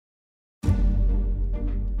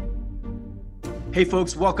Hey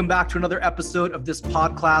folks, welcome back to another episode of this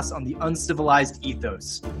podcast on the Uncivilized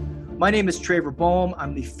Ethos. My name is Traver Boehm.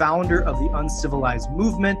 I'm the founder of the Uncivilized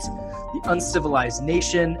Movement, the Uncivilized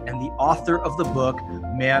Nation, and the author of the book,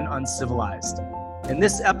 Man Uncivilized. In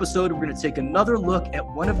this episode, we're going to take another look at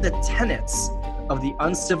one of the tenets of the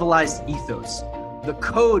Uncivilized Ethos, the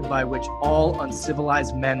code by which all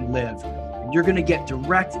uncivilized men live. And you're going to get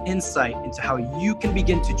direct insight into how you can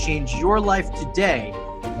begin to change your life today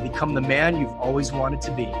and become the man you've always wanted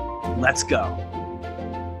to be. Let's go.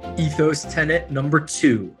 Ethos tenet number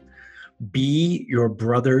 2, be your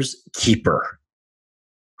brother's keeper.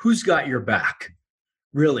 Who's got your back?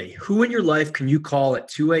 Really, who in your life can you call at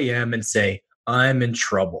 2 a.m. and say, I'm in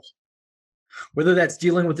trouble? Whether that's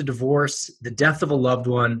dealing with a divorce, the death of a loved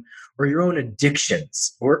one, or your own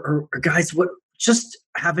addictions, or guys, just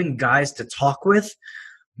having guys to talk with.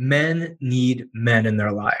 Men need men in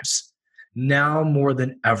their lives. Now more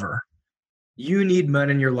than ever, you need men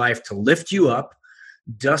in your life to lift you up,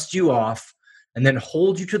 dust you off, and then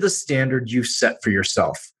hold you to the standard you've set for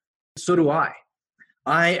yourself. So do I.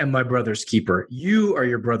 I am my brother's keeper. You are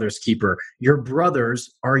your brother's keeper. Your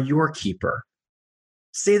brothers are your keeper.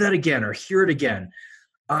 Say that again or hear it again.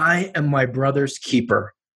 I am my brother's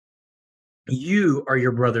keeper. You are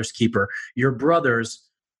your brother's keeper. Your brothers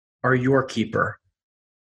are your keeper.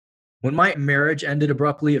 When my marriage ended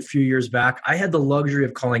abruptly a few years back, I had the luxury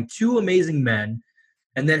of calling 2 amazing men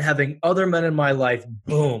and then having other men in my life,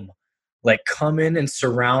 boom, like come in and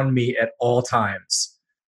surround me at all times.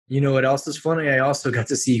 You know what else is funny? I also got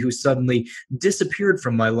to see who suddenly disappeared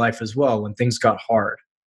from my life as well when things got hard.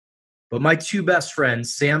 But my 2 best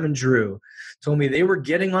friends, Sam and Drew, told me they were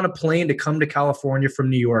getting on a plane to come to California from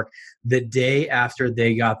New York the day after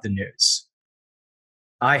they got the news.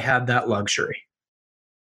 I had that luxury.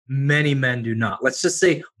 Many men do not. Let's just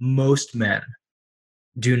say most men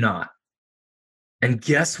do not. And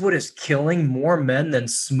guess what is killing more men than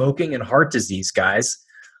smoking and heart disease, guys?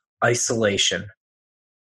 Isolation.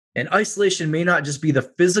 And isolation may not just be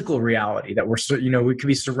the physical reality that we could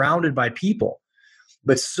be surrounded by people,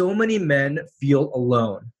 but so many men feel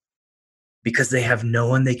alone because they have no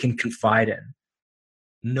one they can confide in,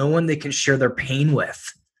 no one they can share their pain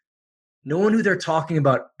with. No one who they're talking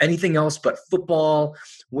about anything else but football,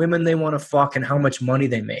 women they want to fuck, and how much money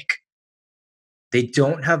they make. They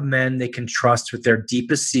don't have men they can trust with their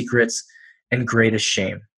deepest secrets and greatest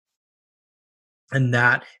shame. And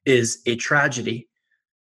that is a tragedy.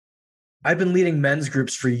 I've been leading men's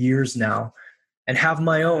groups for years now and have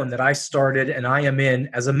my own that I started and I am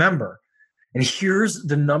in as a member. And here's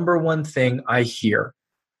the number one thing I hear.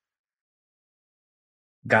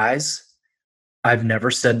 Guys, I've never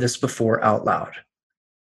said this before out loud.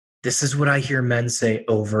 This is what I hear men say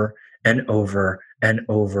over and over and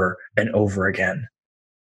over and over again.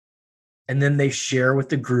 And then they share with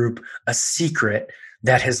the group a secret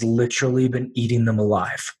that has literally been eating them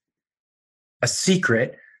alive. A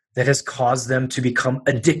secret that has caused them to become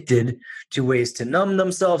addicted to ways to numb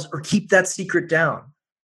themselves or keep that secret down.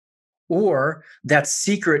 Or that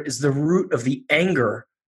secret is the root of the anger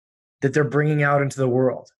that they're bringing out into the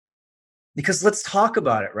world. Because let's talk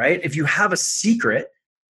about it, right? If you have a secret,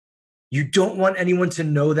 you don't want anyone to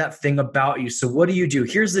know that thing about you. So what do?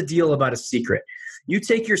 Here's the deal about a secret. You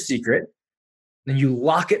take your secret and you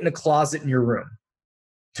lock it in a closet in your room.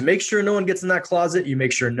 To make sure no one gets in that closet, you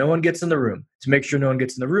make sure no one gets in the room. To make sure no one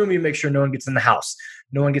gets in the room, you make sure no one gets in the house.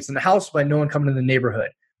 No one gets in the house by no one coming in the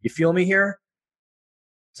neighborhood. You feel me here?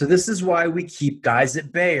 So this is why we keep guys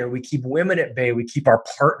at bay, or we keep women at bay. We keep our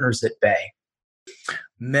partners at bay.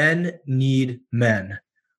 Men need men.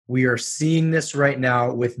 We are seeing this right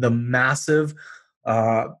now with the massive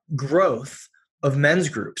growth of men's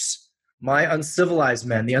groups. My Uncivilized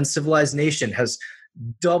Men, the Uncivilized Nation, has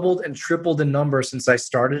doubled and tripled in number since I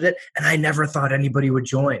started it, and I never thought anybody would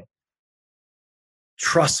join.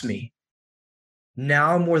 Trust me.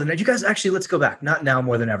 Now more than ever. You guys, actually, let's go back. Not now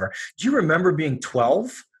more than ever. Do you remember being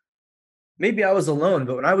 12? Maybe I was alone,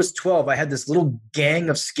 but when I was 12, I had this little gang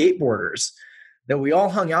of skateboarders that we all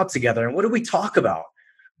hung out together. And what did we talk about?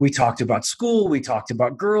 We talked about school. We talked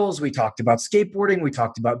about girls. We talked about skateboarding. We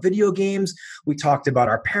talked about video games. We talked about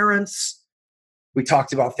our parents. We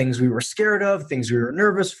talked about things we were scared of, things we were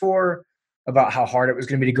nervous for, about how hard it was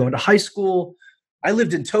going to be to go into high school. I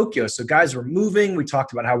lived in Tokyo, so guys were moving. We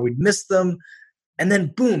talked about how we'd miss them. And then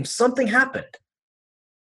boom, something happened.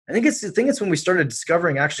 I think it's when we started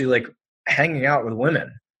discovering actually like hanging out with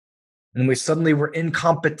women. And we suddenly were in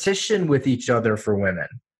competition with each other for women.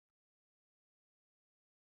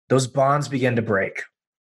 Those bonds began to break.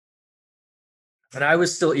 And I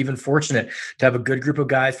was still even fortunate to have a good group of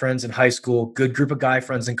guy friends in high school, good group of guy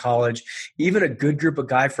friends in college, even a good group of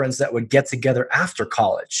guy friends that would get together after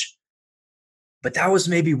college. But that was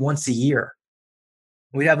maybe once a year.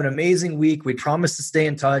 We'd have an amazing week. We'd promise to stay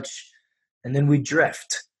in touch, and then we'd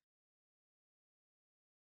drift.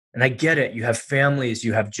 And I get it. You have families,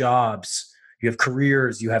 you have jobs, you have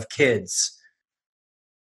careers, you have kids.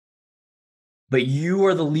 But you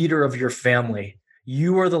are the leader of your family.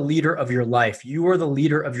 You are the leader of your life. You are the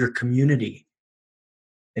leader of your community.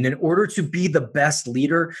 And in order to be the best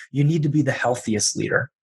leader, you need to be the healthiest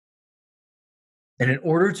leader. And in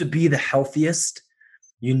order to be the healthiest,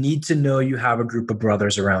 you need to know you have a group of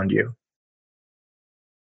brothers around you.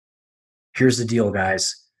 Here's the deal,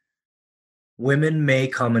 guys. Women may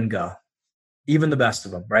come and go, even the best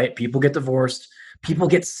of them, right? People get divorced, people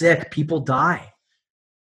get sick, people die.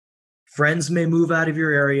 Friends may move out of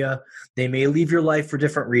your area. They may leave your life for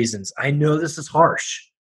different reasons. I know this is harsh,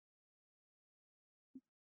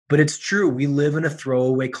 but it's true. We live in a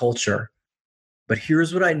throwaway culture. But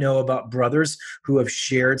here's what I know about brothers who have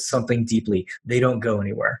shared something deeply. They don't go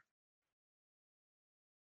anywhere.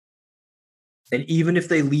 And even if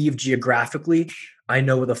they leave geographically, I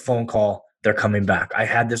know with a phone call, they're coming back. I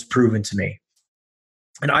had this proven to me.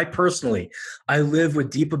 And I live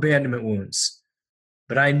with deep abandonment wounds.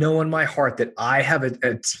 But I know in my heart that I have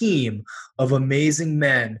a team of amazing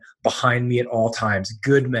men behind me at all times.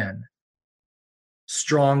 Good men,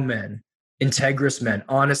 strong men, integrous men,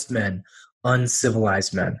 honest men,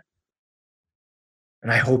 uncivilized men.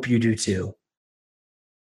 And I hope you do too.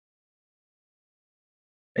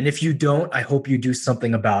 And if you don't, I hope you do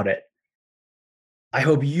something about it. I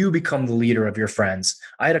hope you become the leader of your friends.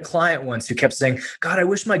 I had a client once who kept saying, God, I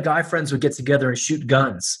wish my guy friends would get together and shoot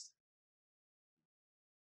guns.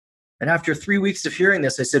 And after 3 weeks of hearing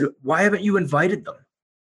this, I said, why haven't you invited them?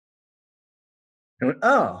 I went,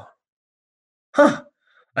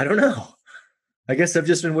 I don't know. I guess I've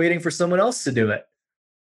just been waiting for someone else to do it.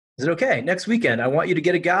 I said, okay, next weekend, I want you to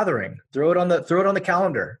get a gathering. Throw it on the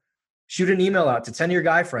calendar. Shoot an email out to 10 of your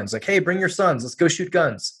guy friends. Like, hey, bring your sons. Let's go shoot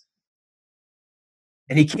guns.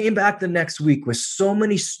 And he came back the next week with so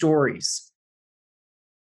many stories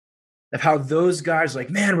of how those guys were like,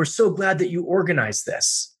 man, we're so glad that you organized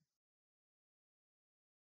this.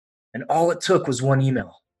 And all it took was one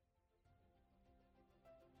email.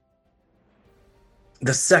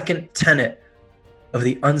 The second tenet of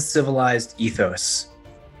the uncivilized ethos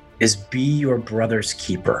is be your brother's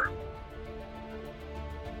keeper.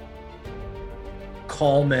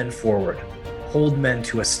 Call men forward, hold men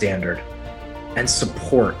to a standard, and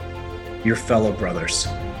support your fellow brothers.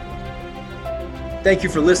 Thank you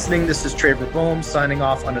for listening. This is Traver Boehm signing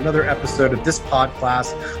off on another episode of this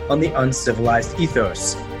podcast on the uncivilized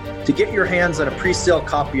ethos. To get your hands on a pre-sale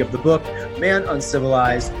copy of the book, Man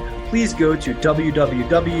Uncivilized, please go to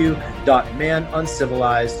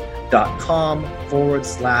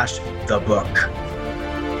www.manuncivilized.com/the book.